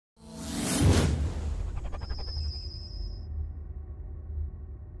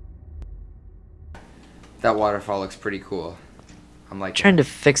That waterfall looks pretty cool. I'm like, Trying to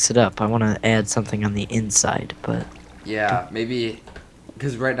fix it up. I want to add something on the inside, but yeah, maybe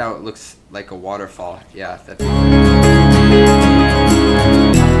because right now it looks like a waterfall. Yeah, that's.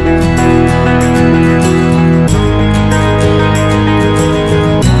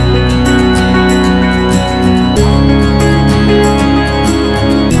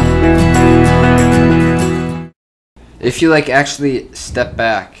 If you like actually step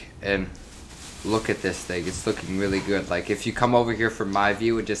back and look at this thing, it's looking really good. Like if you come over here from my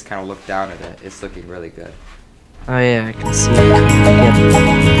view and just kind of look down at it, it's looking really good. oh yeah, I can see it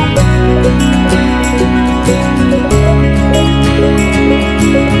coming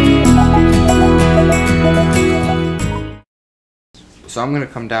So I'm gonna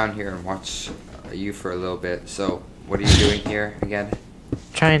come down here and watch you for a little bit. So what are you doing here again?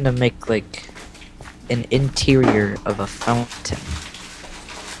 trying to make like an interior of a fountain.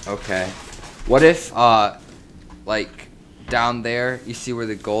 Okay. What if like down there you see where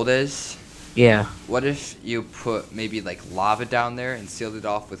the gold is? Yeah. What if you put maybe like lava down there and sealed it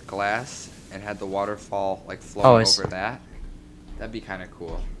off with glass and had the waterfall like flowing over that? That'd be kind of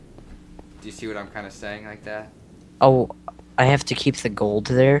cool. Do you see what I'm kind of saying like that? Oh, I have to keep the gold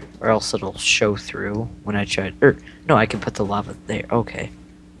there, or else it'll show through when I try. Or no, I can put the lava there. Okay,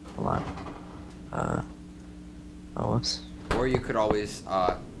 hold on. Oh, whoops. Or you could always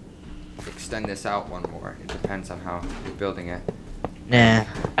extend this out one more. It depends on how you're building it. Nah,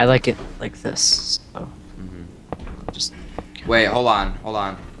 I like it like this. So just Wait, hold on.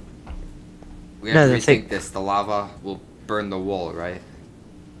 We No, have to the thing- rethink this. The lava will burn the wool, right?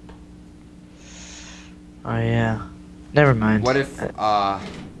 oh yeah. Never mind. What if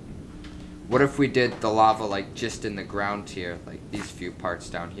we did the lava like just in the ground here, like these few parts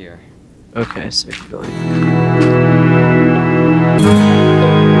down here? Okay, so we can go.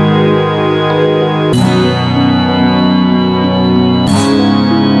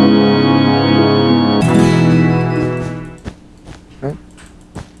 Like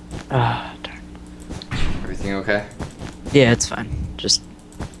ah, darn. Everything okay? Yeah, it's fine. Just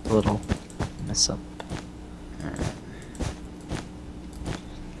a little mess up.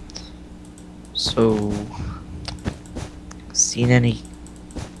 So, seen any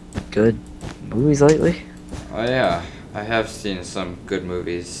good movies lately? Oh yeah, I have seen some good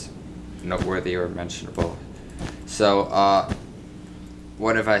movies, noteworthy or mentionable. So,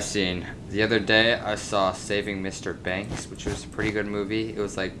 what have I seen? The other day I saw Saving Mr. Banks, which was a pretty good movie. It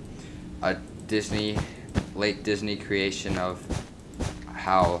was like a late Disney creation of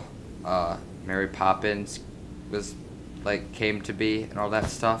how Mary Poppins was like came to be and all that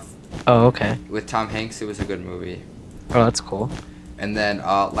stuff. Oh, okay. With Tom Hanks, it was a good movie. Oh, that's cool. And then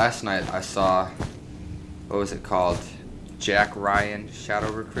last night I saw, what was it called? Jack Ryan Shadow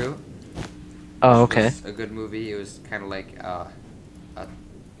Recruit. Oh, Which okay. was a good movie. It was kind of like a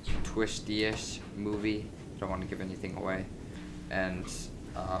twisty-ish movie. Don't want to give anything away. And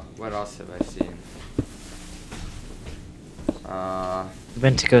what else have I seen?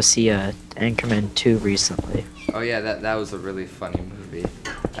 Went to go see Anchorman 2 recently. Oh yeah, that was a really funny movie.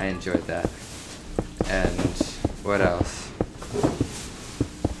 I enjoyed that. And what else?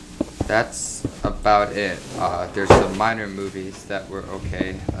 That's about it. There's some minor movies that were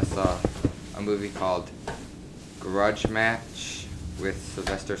okay. I saw a movie called Grudge Match with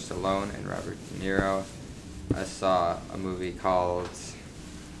Sylvester Stallone and Robert De Niro. I saw a movie called,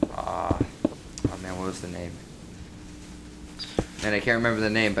 oh man, what was the name? And I can't remember the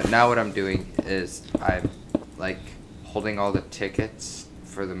name, but now what I'm doing is I'm like holding all the tickets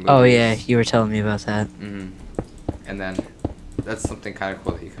for the movies. Oh yeah, you were telling me about that. And then that's something kind of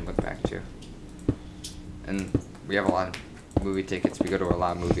cool that you can look back to. And we have a lot of movie tickets. We go to a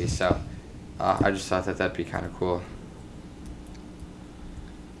lot of movies, so I just thought that that'd be kind of cool.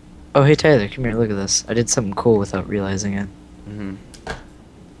 Oh hey Tyler, come here, look at this. I did something cool without realizing it. Mhm.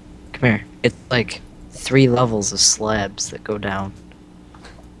 Come here. It's like 3 levels of slabs that go down.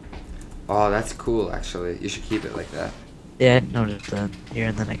 Oh, that's cool. Actually, you should keep it like that. Yeah, I noticed that. Here,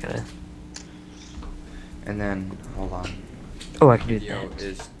 and then I gotta. And then hold on. Oh, I can do Video that.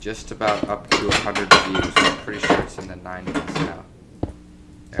 is just about up to 100 views. I'm pretty sure it's in the 90s now.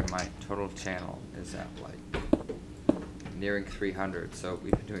 And my total channel is at like nearing 300, so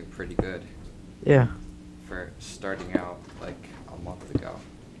we've been doing pretty good Yeah. for starting out like a month ago.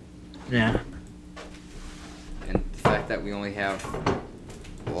 Yeah. And the fact that we only have,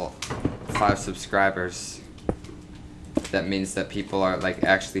 well, 5 subscribers, that means that people are like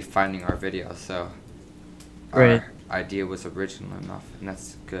actually finding our videos, so Right. our idea was original enough, and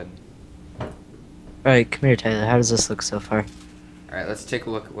that's good. Alright, come here, Tyler. How does this look so far? Alright, let's take a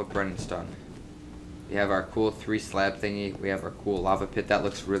look at what Brennan's done. We have our cool 3 slab thingy. We have our cool lava pit. That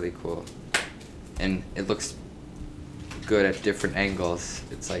looks really cool. And it looks good at different angles.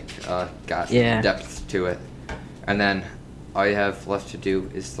 It's like got Yeah. depth to it. And then all you have left to do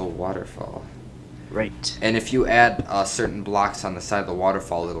is the waterfall. Right. And if you add certain blocks on the side of the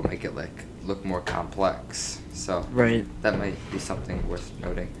waterfall, it'll make it like look more complex. So Right. that might be something worth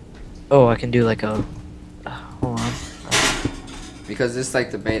noting. Oh, I can do like a. Hold on. Because it's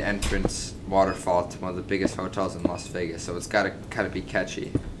like the main entrance waterfall to one of the biggest hotels in Las Vegas, so it's gotta kind of be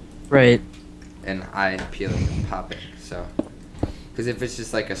catchy Right. and eye appealing and popping. So, because if it's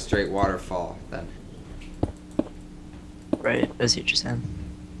just like a straight waterfall, then Right. As you just said.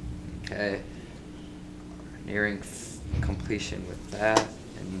 okay, nearing completion with that,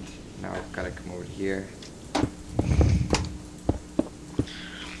 and now I've gotta come over here.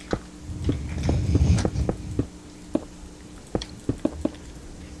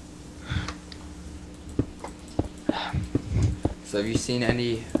 So have you seen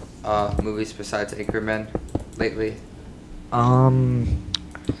any movies besides Anchorman lately? Even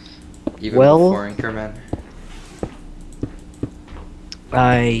Well- before Anchorman?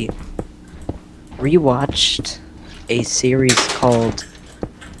 I rewatched a series called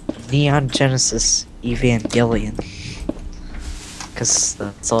Neon Genesis Evangelion. Because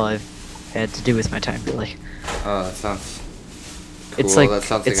that's all I've had to do with my time, really. Oh, that sounds cool. It's like that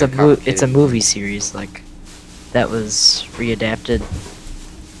sounds it's like a complicated it's a movie series like that was readapted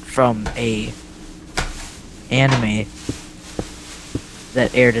from a anime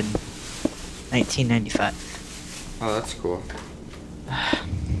that aired in 1995. Oh, that's cool.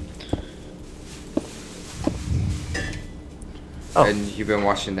 Oh, And you've been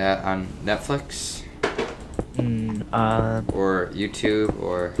watching that on Netflix or YouTube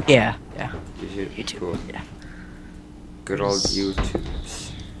or yeah. YouTube? Cool. Yeah. Good old Yes.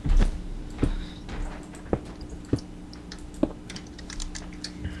 YouTubes.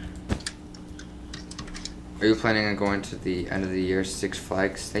 Are you planning on going to the end of the year Six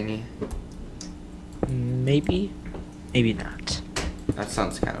Flags thingy? Maybe not. That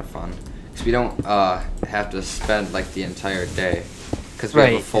sounds kind of fun. Because we don't have to spend like the entire day. Because we have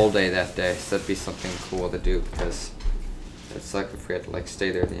a Right. full day that day. So that'd be something cool to do. Because it's like if we had to like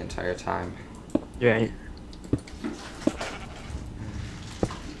stay there the entire time. Right.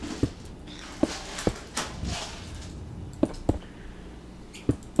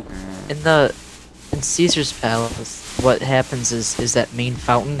 In Caesar's Palace, what happens is that main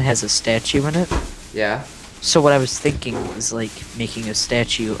fountain has a statue in it. Yeah? So what I was thinking is like making a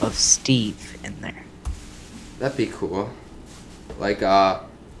statue of Steve in there. That'd be cool. Like, Or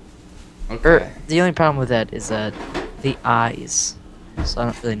okay. the only problem with that is that the eyes. So I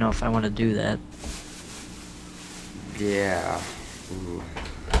don't really know if I want to do that. Yeah. Ooh.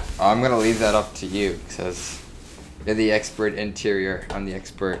 I'm gonna leave that up to you, because you're the expert interior. I'm the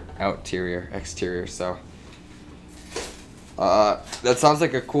expert exterior, so. That sounds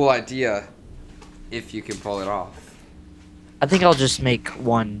like a cool idea, if you can pull it off. I think I'll just make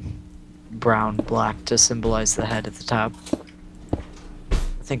one brown block to symbolize the head at the top.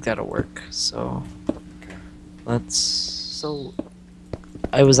 I think that'll work. So Okay.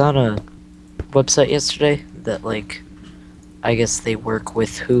 I was on a website yesterday that like I guess they work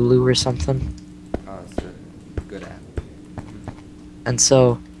with Hulu or something. Oh, it's a good app. And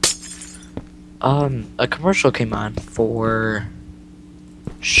so a commercial came on for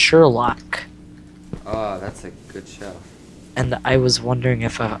Sherlock. Oh, that's a good show. And I was wondering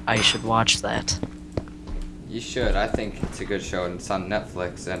if I should watch that. You should. I think it's a good show, and it's on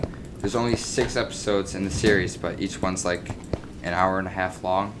Netflix. And there's only 6 episodes in the series, but each one's like an hour and a half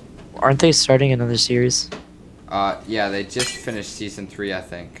long. Aren't they starting another series? Yeah, they just finished season 3, I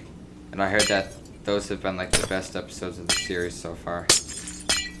think, and I heard that those have been like the best episodes of the series so far.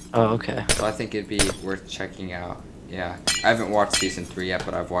 Oh, okay. So I think it'd be worth checking out. Yeah, I haven't watched season 3 yet,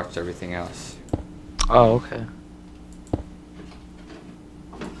 but I've watched everything else. Oh, okay.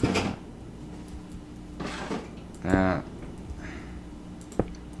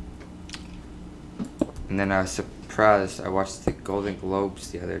 And then I was surprised. I watched the Golden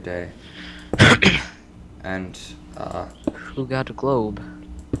Globes the other day, and Who got a globe?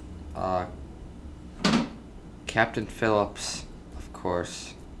 Captain Phillips, of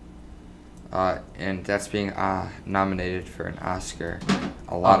course, and that's being nominated for an Oscar,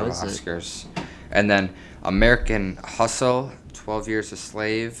 a lot of is it? Oscars, and then American Hustle, 12 Years a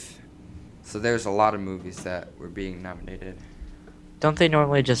Slave. So there's a lot of movies that were being nominated. Don't they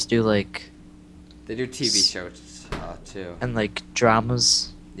normally just do like They do TV shows too. and like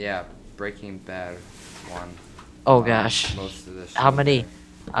dramas? Yeah, Breaking Bad won. Oh gosh. Most of the How shows many there.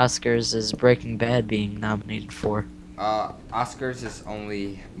 Oscars is Breaking Bad being nominated for? Oscars is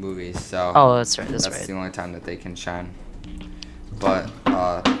only movies, so Oh, that's right. That's that's right. the only time that they can shine. But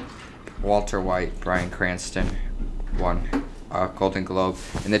Walter White, Bryan Cranston won Golden Globe,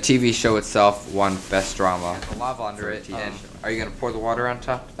 and the TV show itself won Best Drama. The lava under it. And are you gonna pour the water on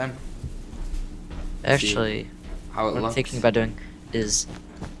top then? Actually, How it what I'm looks. thinking about doing is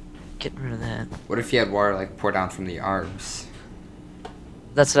getting rid of that. What if you had water like pour down from the arms?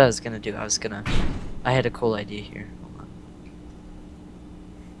 That's what I was gonna do. I had a cool idea here. Hold on.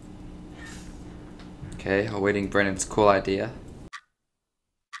 Okay, awaiting Brennan's cool idea.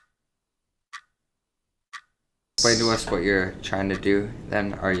 Explain to us what you're trying to do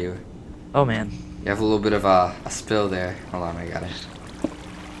then, are you? Oh man. You have a little bit of a spill there. Hold on, I got it.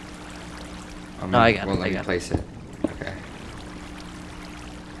 No, I got it, Let I me got it. place it. Okay.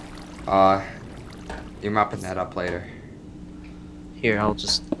 You're mopping that up later. Here, I'll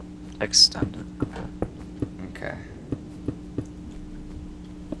just extend it. Okay.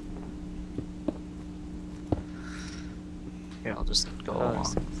 Here, I'll just go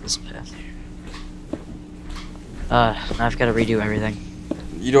along this path here. Now I've got to redo everything.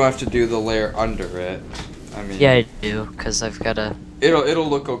 You don't have to do the layer under it. I mean, Yeah, I do, because I've got to... it'll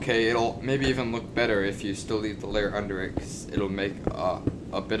look okay. It'll maybe even look better if you still leave the layer under it, because it'll make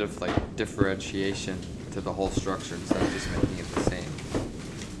a bit of like differentiation to the whole structure instead of just making it the same.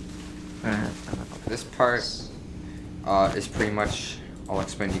 This part is pretty much, I'll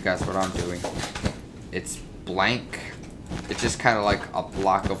explain to you guys what I'm doing. It's blank. It's just kind of like a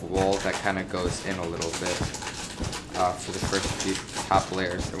block of wool that kind of goes in a little bit for the first few top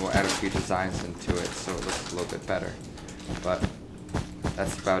layers, and we'll add a few designs into it so it looks a little bit better. But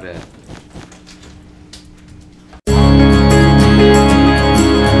that's about it.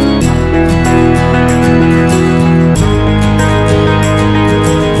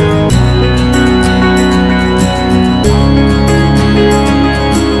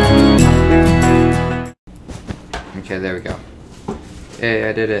 Okay, there we go. Hey,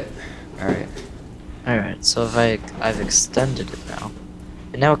 I did it. Alright. Alright, so if I've extended it now.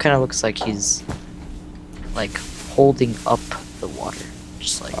 And now it kind of looks like he's, like, holding up the water.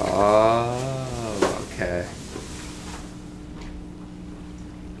 Just like... Oh, okay.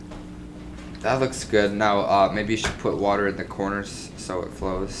 That looks good. Now, maybe you should put water in the corners so it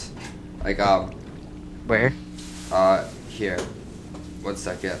flows. Like, Where? here. 1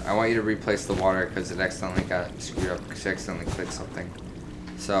 second. I want you to replace the water because it accidentally got screwed up because I accidentally clicked something.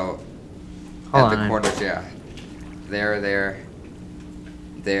 So, Hold at the on. corners, yeah. There, and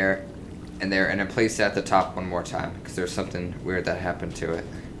there, and then place it at the top one more time because there's something weird that happened to it.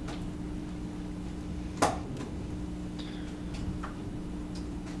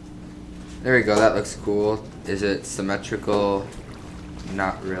 There we go, that looks cool. Is it symmetrical?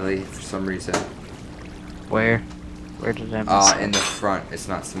 Not really, for some reason. Where? Where did I miss In it? the front, it's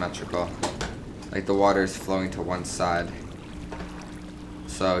not symmetrical. Like the water is flowing to one side.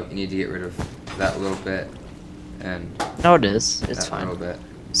 So you need to get rid of that little bit and No, it is. It's that fine. little bit.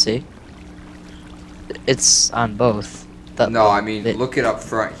 See? It's on both. That No, little I mean bit- look it up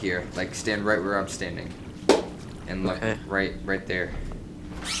front here. Like stand right where I'm standing. And look Okay. right there.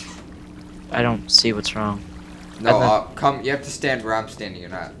 I don't see what's wrong. No, come. You have to stand where I'm standing.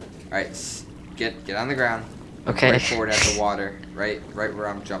 You're not. All right, get on the ground. Okay. Right forward at the water. Right where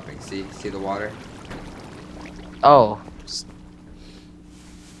I'm jumping. See the water? Oh. It's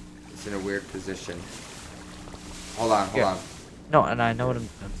in a weird position. Hold on. Here. No, and I know what I'm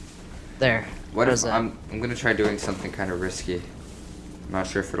doing. There. What How if does that- I'm gonna try doing something kind of risky. I'm not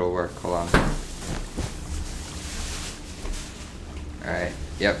sure if it'll work. Hold on. All right.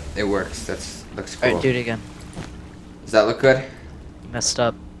 Yep, it works. Looks cool. Alright, do it again. Does that look good? Messed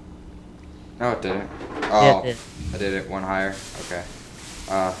up. No, it didn't. Yeah, Oh, it did. I did it one higher. Okay.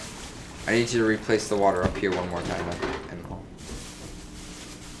 I need you to replace the water up here one more time.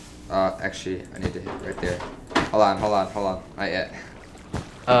 Actually, I need to hit right there. Hold on. Not yet.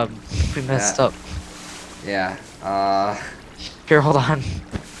 We messed Yeah. up. Yeah. Here, hold on.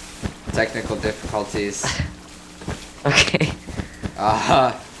 Technical difficulties. Okay.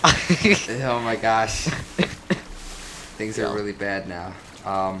 Oh my gosh. Things are really bad now.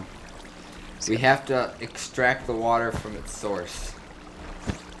 We have to extract the water from its source.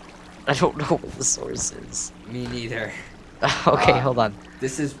 I don't know what the source is. Me neither. Okay, hold on.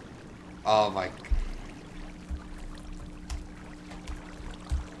 This is. Oh my.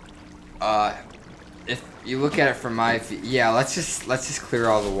 If you look at it from my view, yeah, let's just clear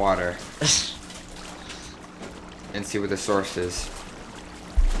all the water and see where the source is.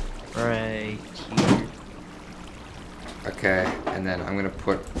 Right here. Okay, and then I'm gonna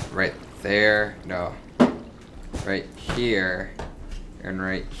put right there. No, right here, and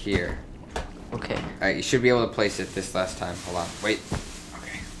right here. Okay. Alright, you should be able to place it this last time. Hold on. Wait.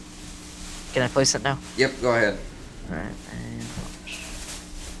 Okay. Can I place it now? Yep, go ahead. Alright.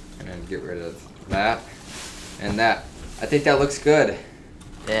 And then get rid of that. And that. I think that looks good.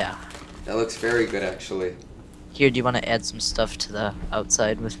 Yeah. That looks very good, actually. Here, do you want to add some stuff to the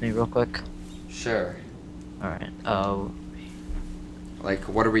outside with me real quick? Sure. Alright. Like,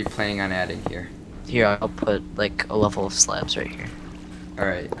 what are we planning on adding here? Here, I'll put, like, a level of slabs right here.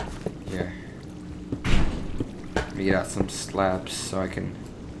 Alright. Here. Let me get out some slabs so I can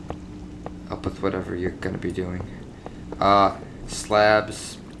help with whatever you're gonna be doing.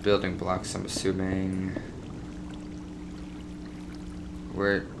 Slabs, building blocks, I'm assuming.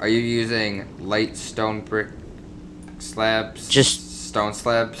 Where are you using light stone brick slabs? Just stone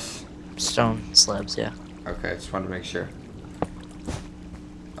slabs? stone slabs, yeah. Okay, just wanted to make sure.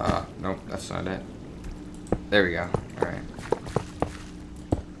 Nope, that's not it. There we go. Alright.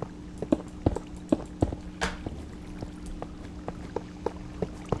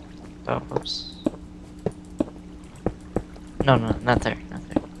 Oh, whoops. No, not there, not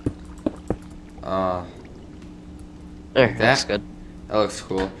there. There, that? that's good. That looks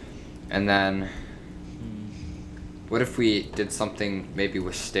cool. And then, what if we did something maybe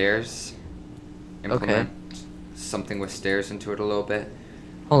with stairs? Implement something with stairs into it a little bit.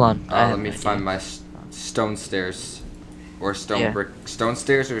 Hold on. Let me find my stone stairs. Or stone brick. Stone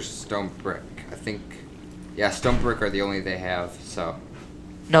stairs or stone brick? I think, yeah, stone brick are the only they have, so.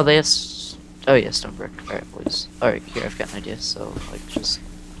 No, they have. Oh yeah, stone brick. All right, please. All right, here I've got an idea. So like just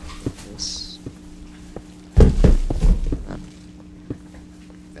this.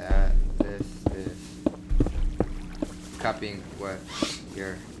 That, this. Copying what?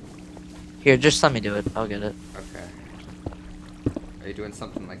 Here. Here, just let me do it. I'll get it. Okay. Are you doing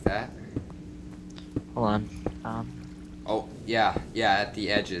something like that? Hold on. Oh yeah, at the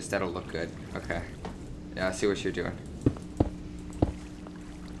edges. That'll look good. Okay. Yeah, I see what you're doing.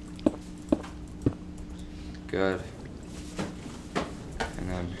 Good. And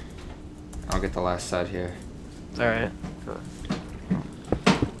then I'll get the last side here. All right.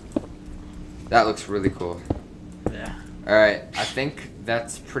 That looks really cool. Yeah. Alright, I think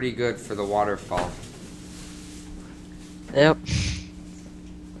that's pretty good for the waterfall. Yep.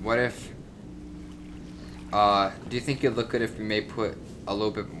 What if, do you think it'd look good if we may put a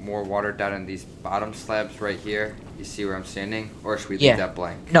little bit more water down in these bottom slabs right here? You see where I'm standing? Or should we leave that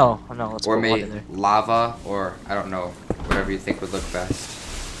blank? No, let's Or put water maybe there. lava, or I don't know, whatever you think would look best.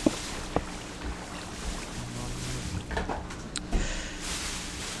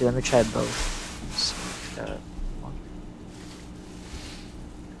 Okay, let me try both. So, one.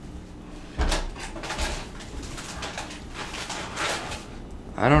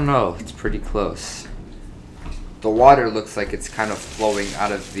 I don't know, it's pretty close. The water looks like it's kind of flowing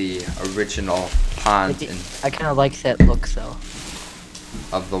out of the original pond I kind of like that look though.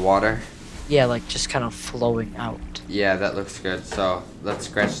 of the water. Yeah, like just kind of flowing out. Yeah, that looks good. So let's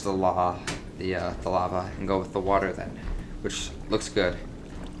scratch the lava and go with the water then, which looks good.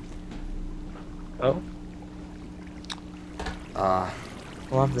 Oh. Uh,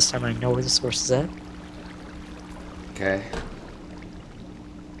 Well, this time I know where the source is at. okay.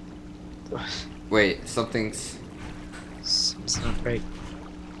 Wait, something's. Something's not right.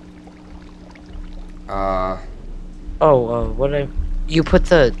 Oh, you put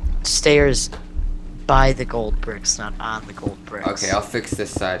the stairs by the gold bricks, not on the gold bricks. okay, I'll fix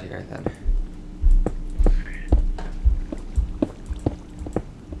this side here then.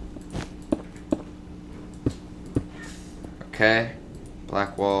 Okay,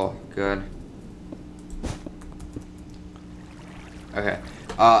 black wall, good. Okay,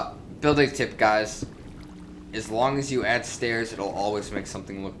 building tip, guys. As long as you add stairs, it'll always make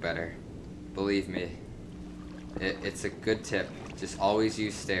something look better. Believe me. It's a good tip. Just always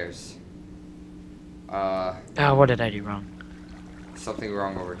use stairs. Oh, what did I do wrong? Something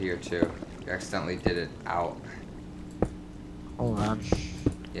wrong over here too. You accidentally did it out. Hold on.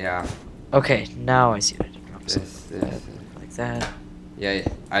 Yeah. Okay, now I see what I did wrong. This. Like that. Yeah,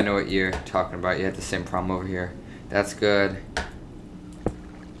 I know what you're talking about. You had the same problem over here. That's good.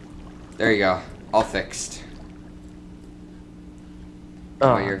 There you go. All fixed.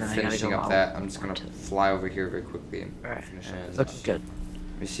 Oh, While you're then I gotta finishing go up out. that, I'm just gonna fly over here very quickly and Alright, finish it's it. looking good.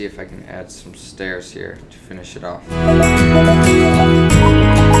 Let me see if I can add some stairs here to finish it off.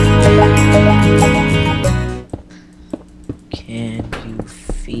 Can you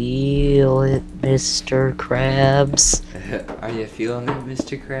feel it, Mr. Krabs? Are you feeling it,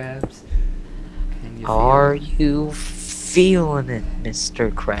 Mr. Krabs? Can you feel Are it? you feeling it,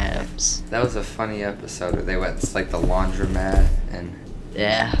 Mr. Krabs. That was a funny episode where they went to like the laundromat and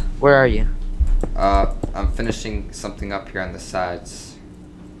Yeah. Where are you? I'm finishing something up here on the sides.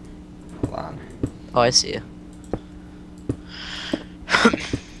 Hold on. Oh, I see you.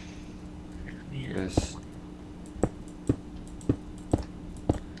 There's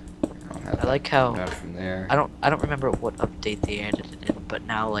I like how down from there. I don't remember what update they added it in, but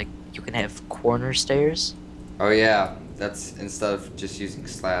now like you can have corner stairs. Oh yeah, that's instead of just using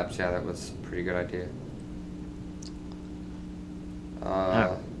slabs. Yeah, that was a pretty good idea.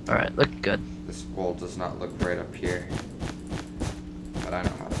 All right, look good. This wall does not look right up here, but I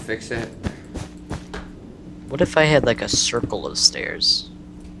know how to fix it. What if I had like a circle of stairs?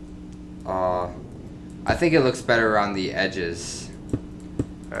 I think it looks better around the edges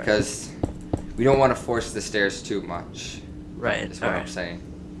Alright. because we don't want to force the stairs too much. Right. Is what I'm Alright. saying.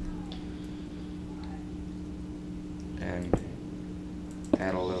 And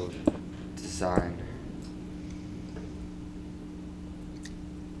add a little design.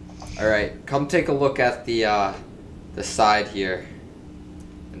 Alright, come take a look at the side here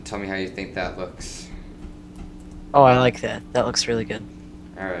and tell me how you think that looks. Oh, I like that. That looks really good.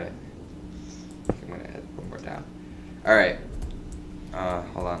 Alright. I'm gonna add one more down. Alright.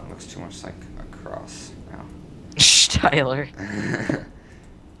 Hold on, it looks too much like a cross now. Tyler.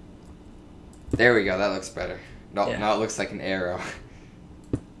 There we go, that looks better. No, Yeah. now it looks like an arrow.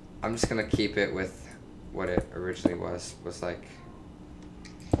 I'm just gonna keep it with what it originally was like.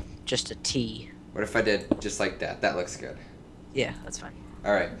 Just a T. What if I did just like that? That looks good. Yeah, that's fine.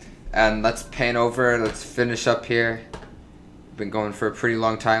 Alright, and let's pan over, let's finish up here. We've been going for a pretty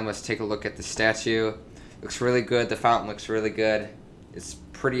long time. Let's take a look at the statue. Looks really good, the fountain looks really good. It's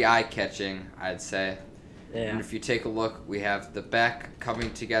pretty eye-catching, I'd say. Yeah. And if you take a look, we have the back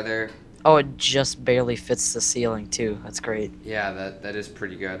coming together. Oh, it just barely fits the ceiling too. That's great. Yeah, that is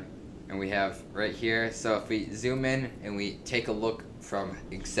pretty good. And we have right here, so if we zoom in and we take a look from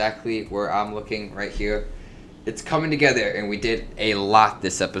exactly where I'm looking right here, it's coming together, and we did a lot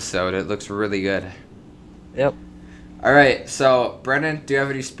this episode. It looks really good. Yep. Alright, so Brennan, do you have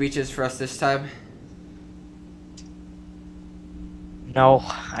any speeches for us this time? No,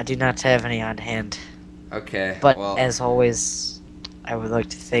 I do not have any on hand. Okay, But well, as always, I would like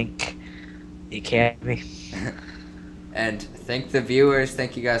to thank the Academy. and thank the viewers.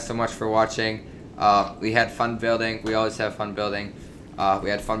 Thank you guys so much for watching. We had fun building. We always have fun building. We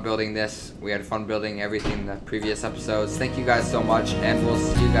had fun building this. We had fun building everything in the previous episodes. Thank you guys so much, and we'll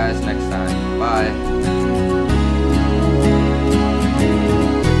see you guys next time. Bye.